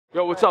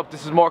Yo, what's up?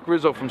 This is Marc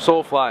Rizzo from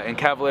Soulfly and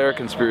Cavalera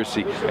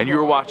Conspiracy, and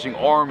you're watching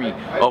Army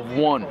of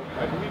One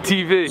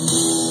TV.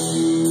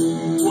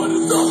 What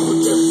is up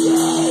with this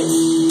guy?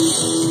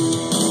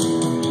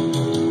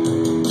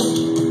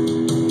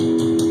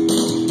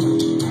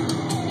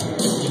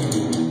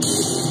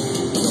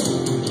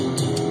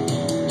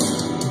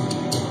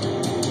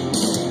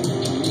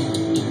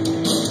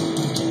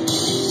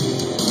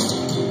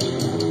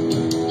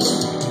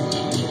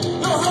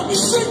 Yo, help me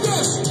sing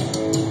this!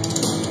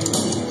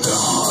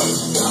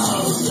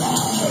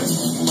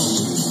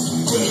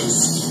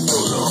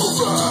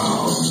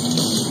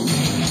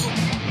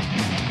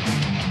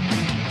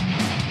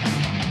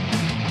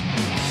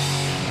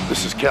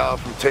 This is Cal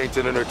from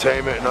Tainted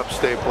Entertainment in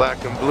upstate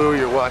Black and Blue.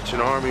 You're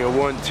watching Army of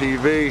One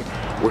TV.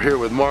 We're here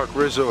with Marc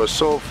Rizzo of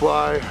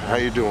Soulfly. How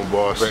you doing,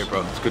 boss? Great,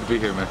 bro. It's good to be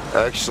here, man.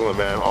 Excellent,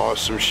 man.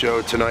 Awesome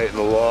show tonight in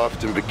the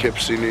Loft in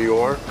Poughkeepsie, New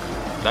York.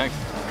 Thanks.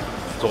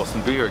 It's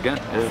awesome to be here again.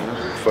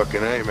 Yeah.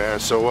 Fucking A, man.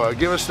 So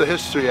give us the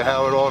history of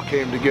how it all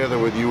came together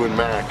with you and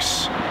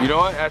Max. You know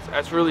what?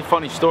 That's a really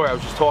funny story. I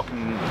was just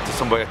talking to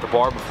somebody at the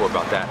bar before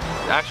about that.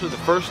 Actually, the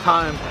first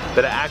time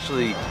that I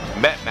actually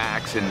met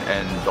Max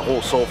and the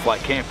whole Soulfly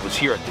camp was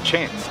here at the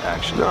Chance,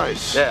 actually.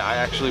 Nice. Yeah, I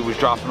actually was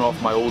dropping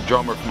off my old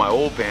drummer from my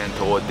old band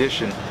to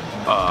audition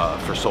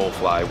for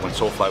Soulfly when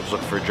Soulfly was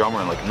looking for a drummer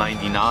in like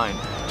 99,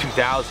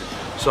 2000.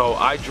 So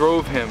I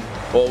drove him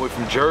all the way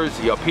from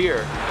Jersey up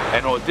here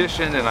and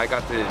auditioned, and I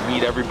got to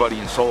meet everybody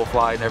in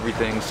Soulfly and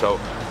everything. So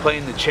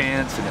playing the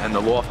Chance and the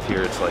Loft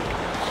here, it's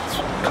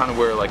kind of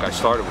where like I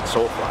started with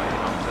Soulfly. You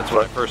know? That's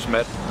when I first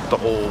met the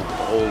whole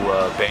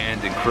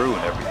band and crew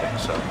and everything.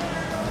 So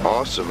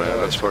awesome, man.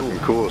 That's fucking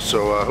cool.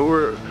 So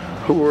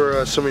who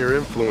were some of your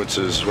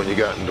influences when you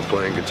got into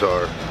playing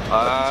guitar at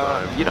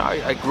the time? You know,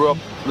 I grew up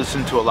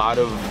listening to a lot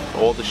of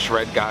all the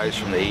shred guys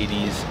from the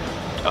 80s.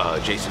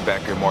 Jason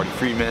Becker, Marty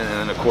Friedman, and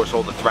then of course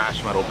all the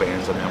thrash metal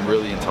bands. I mean, I'm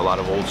really into a lot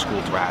of old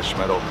school thrash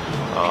metal.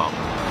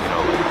 You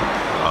know,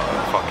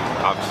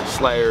 fucking obviously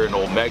Slayer and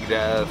old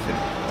Megadeth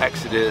and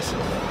Exodus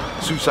and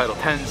Suicidal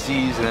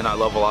Tendencies, and then I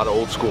love a lot of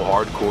old school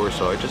hardcore.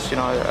 So I just, you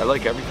know, I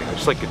like everything. I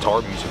just like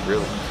guitar music,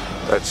 really.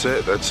 That's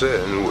it, that's it.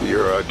 And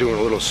you're doing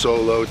a little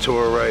solo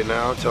tour right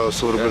now. Tell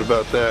us a little bit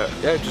about that.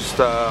 Yeah, just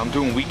I'm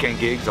doing weekend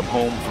gigs. I'm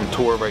home from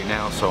tour right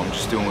now, so I'm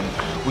just doing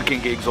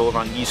weekend gigs all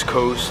around the East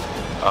Coast.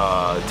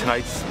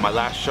 Tonight's my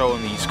last show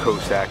on the East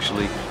Coast,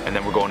 actually, and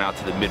then we're going out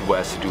to the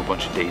Midwest to do a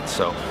bunch of dates.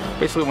 So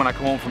basically, when I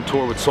come home from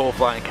tour with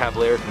Soulfly and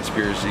Cavalera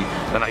Conspiracy,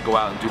 then I go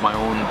out and do my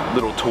own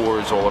little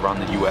tours all around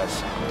the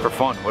U.S. for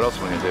fun. What else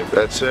are we gonna do?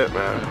 That's it,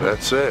 man.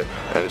 That's it.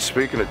 And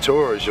speaking of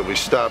tours, you'll be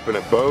stopping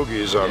at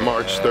Bogey's on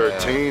March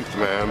 13th,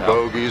 man.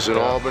 Bogey's in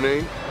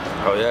Albany.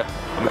 Oh yeah,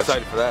 I'm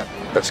excited for that.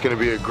 That's going to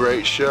be a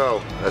great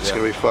show. That's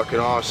going to be fucking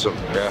awesome.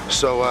 Yeah.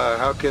 So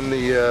how can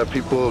the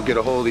people get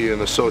a hold of you in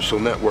the social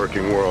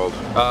networking world?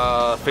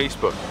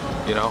 Facebook,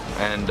 you know,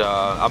 and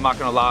I'm not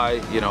gonna lie,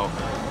 you know,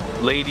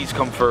 ladies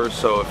come first,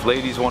 so if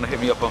ladies want to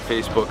hit me up on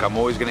Facebook, I'm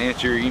always gonna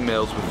answer your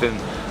emails within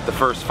the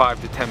first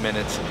 5 to 10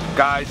 minutes.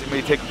 Guys, it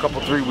may take a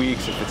couple, 3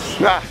 weeks if it's,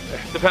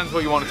 depends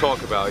what you want to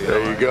talk about, you know.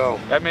 There you go.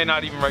 I may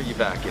not even write you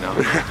back, you know.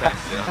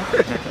 Thanks, you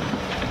know.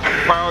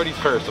 Priorities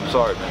first, I'm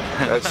sorry,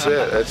 man. That's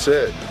it, that's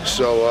it.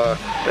 So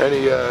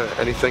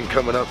anything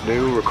coming up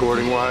new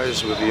recording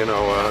wise with, you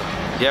know,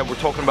 yeah, we're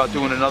talking about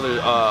doing another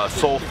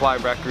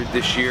Soulfly record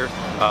this year,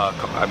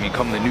 I mean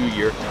come the new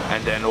year,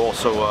 and then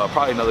also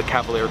probably another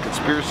Cavalera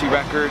Conspiracy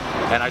record,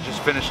 and I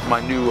just finished my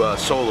new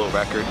solo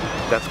record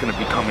that's going to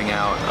be coming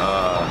out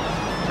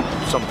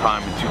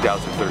sometime in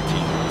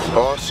 2013.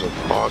 Awesome,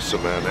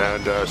 awesome, man.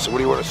 And so what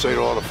do you want to say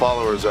to all the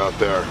followers out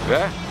there?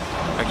 Yeah.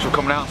 Thanks for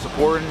coming out and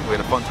supporting. We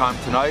had a fun time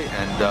tonight,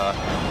 and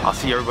I'll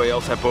see everybody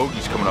else at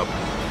Bogey's coming up.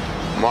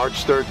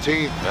 March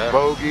 13th,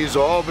 Bogey's,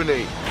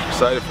 Albany.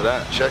 Excited for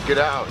that. Check it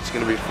out. It's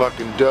going to be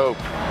fucking dope.